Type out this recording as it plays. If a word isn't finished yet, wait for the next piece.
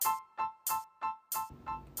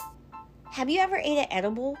Have you ever ate an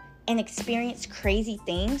edible and experienced crazy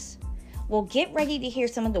things? Well, get ready to hear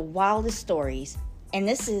some of the wildest stories, and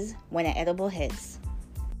this is When an Edible Hits.